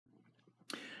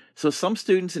So some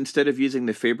students, instead of using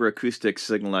the Faber Acoustics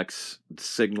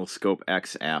Signal Scope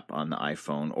X app on the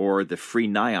iPhone or the free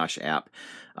NIOSH app,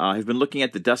 have been looking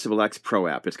at the DecibelX Pro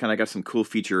app. It's kind of got some cool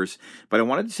features, but I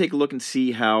wanted to take a look and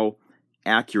see how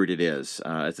accurate it is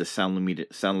as a sound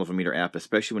level meter app,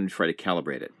 especially when you try to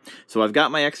calibrate it. So I've got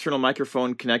my external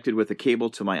microphone connected with a cable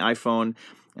to my iPhone,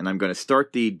 and I'm going to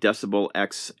start the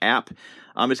DecibelX app.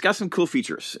 It's got some cool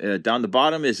features. Down the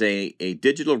bottom is a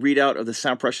digital readout of the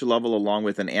sound pressure level along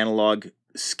with an analog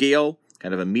scale,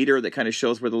 kind of a meter that kind of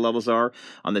shows where the levels are.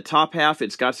 On the top half,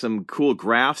 it's got some cool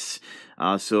graphs.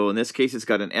 So in this case, it's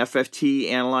got an FFT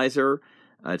analyzer.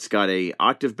 It's got a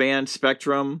octave band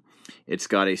spectrum. It's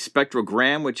got a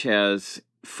spectrogram, which has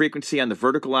frequency on the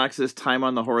vertical axis, time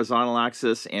on the horizontal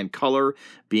axis, and color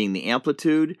being the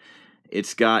amplitude.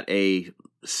 It's got a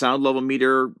sound level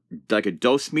meter, like a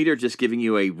dose meter, just giving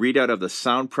you a readout of the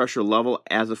sound pressure level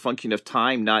as a function of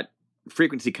time, not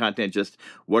frequency content, just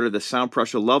what are the sound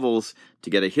pressure levels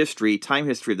to get a history, time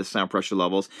history of the sound pressure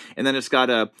levels. And then it's got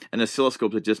an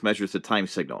oscilloscope that just measures the time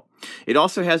signal. It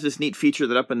also has this neat feature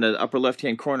that up in the upper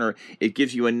left-hand corner, it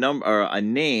gives you a number, or a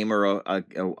name, or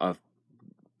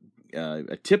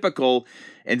a typical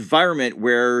environment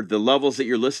where the levels that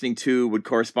you're listening to would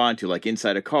correspond to, like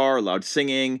inside a car, loud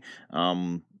singing,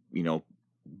 you know,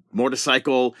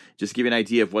 motorcycle, just give you an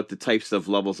idea of what the types of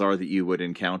levels are that you would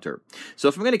encounter. So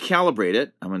if I'm going to calibrate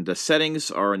it, the settings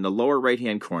are in the lower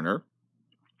right-hand corner,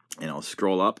 and I'll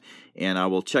scroll up, and I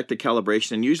will check the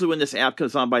calibration. And usually when this app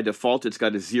comes on by default, it's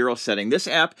got a 0 setting. This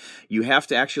app, you have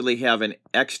to actually have an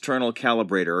external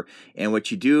calibrator, and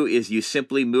what you do is you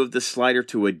simply move the slider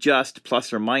to adjust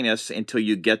plus or minus until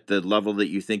you get the level that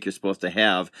you think you're supposed to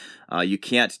have. You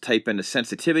can't type in a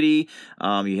sensitivity.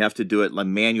 You have to do it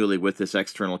manually with this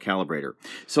external calibrator.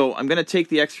 So I'm going to take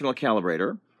the external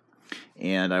calibrator,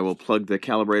 and I will plug the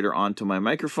calibrator onto my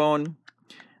microphone.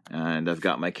 And I've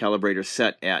got my calibrator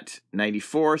set at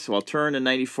 94, so I'll turn the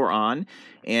 94 on.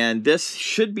 And this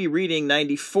should be reading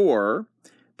 94,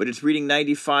 but it's reading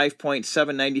 95.7,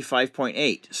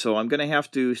 95.8. So I'm going to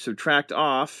have to subtract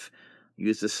off,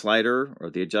 use the slider or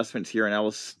the adjustments here, and I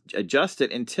will adjust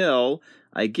it until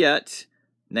I get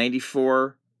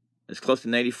 94, as close to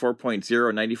 94.0,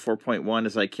 94.1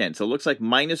 as I can. So it looks like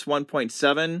minus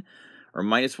 1.7 or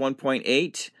minus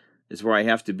 1.8 is where I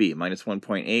have to be. Minus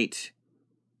 1.8.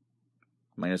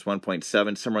 Minus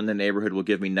 1.7, somewhere in the neighborhood will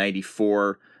give me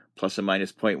 94 plus or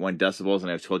minus 0.1 decibels, and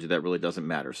I've told you that really doesn't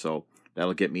matter, so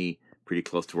that'll get me pretty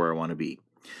close to where I want to be.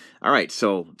 All right,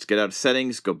 so let's get out of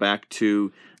settings, go back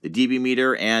to the dB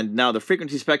meter, and now the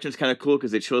frequency spectrum is kind of cool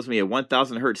because it shows me a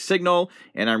 1,000 hertz signal,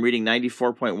 and I'm reading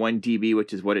 94.1 dB,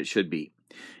 which is what it should be.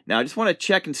 Now, I just want to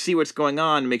check and see what's going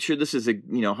on, make sure this is,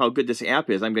 how good this app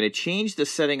is. I'm going to change the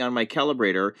setting on my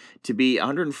calibrator to be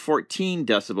 114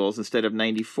 decibels instead of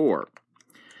 94.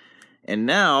 And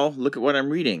now, look at what I'm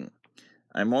reading.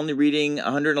 I'm only reading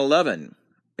 111.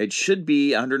 It should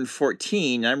be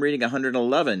 114. I'm reading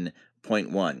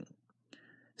 111.1.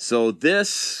 So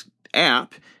this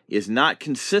app is not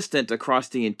consistent across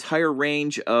the entire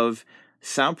range of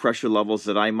sound pressure levels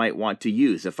that I might want to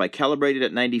use. If I calibrate it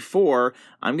at 94,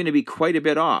 I'm going to be quite a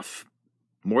bit off.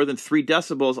 More than 3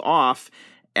 decibels off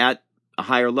at a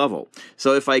higher level.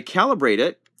 So if I calibrate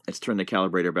it, let's turn the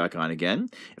calibrator back on again.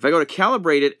 If I go to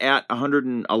calibrate it at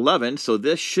 111, so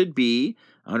this should be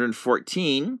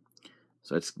 114.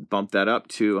 So let's bump that up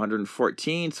to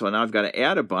 114. So now I've got to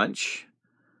add a bunch.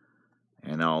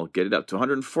 And I'll get it up to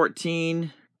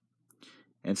 114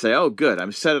 and say, oh, good,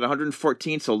 I'm set at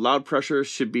 114, so loud pressure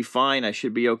should be fine. I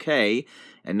should be okay.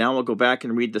 And now we'll go back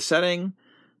and read the setting.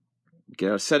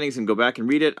 Get our settings and go back and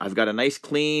read it. I've got a nice,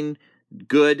 clean,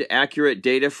 good, accurate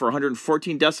data for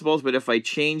 114 decibels, but if I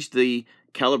change the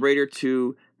calibrator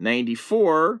to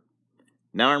 94,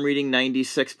 now I'm reading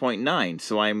 96.9,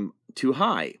 so I'm too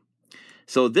high.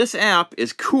 So this app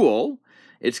is cool.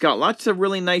 It's got lots of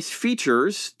really nice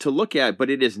features to look at, but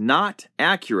it is not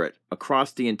accurate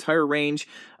across the entire range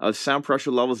of sound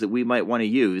pressure levels that we might want to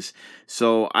use.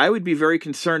 So I would be very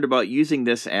concerned about using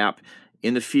this app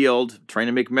in the field, trying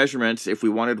to make measurements if we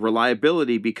wanted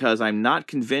reliability, because I'm not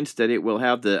convinced that it will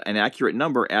have an accurate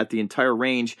number at the entire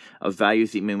range of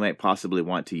values that we might possibly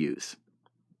want to use.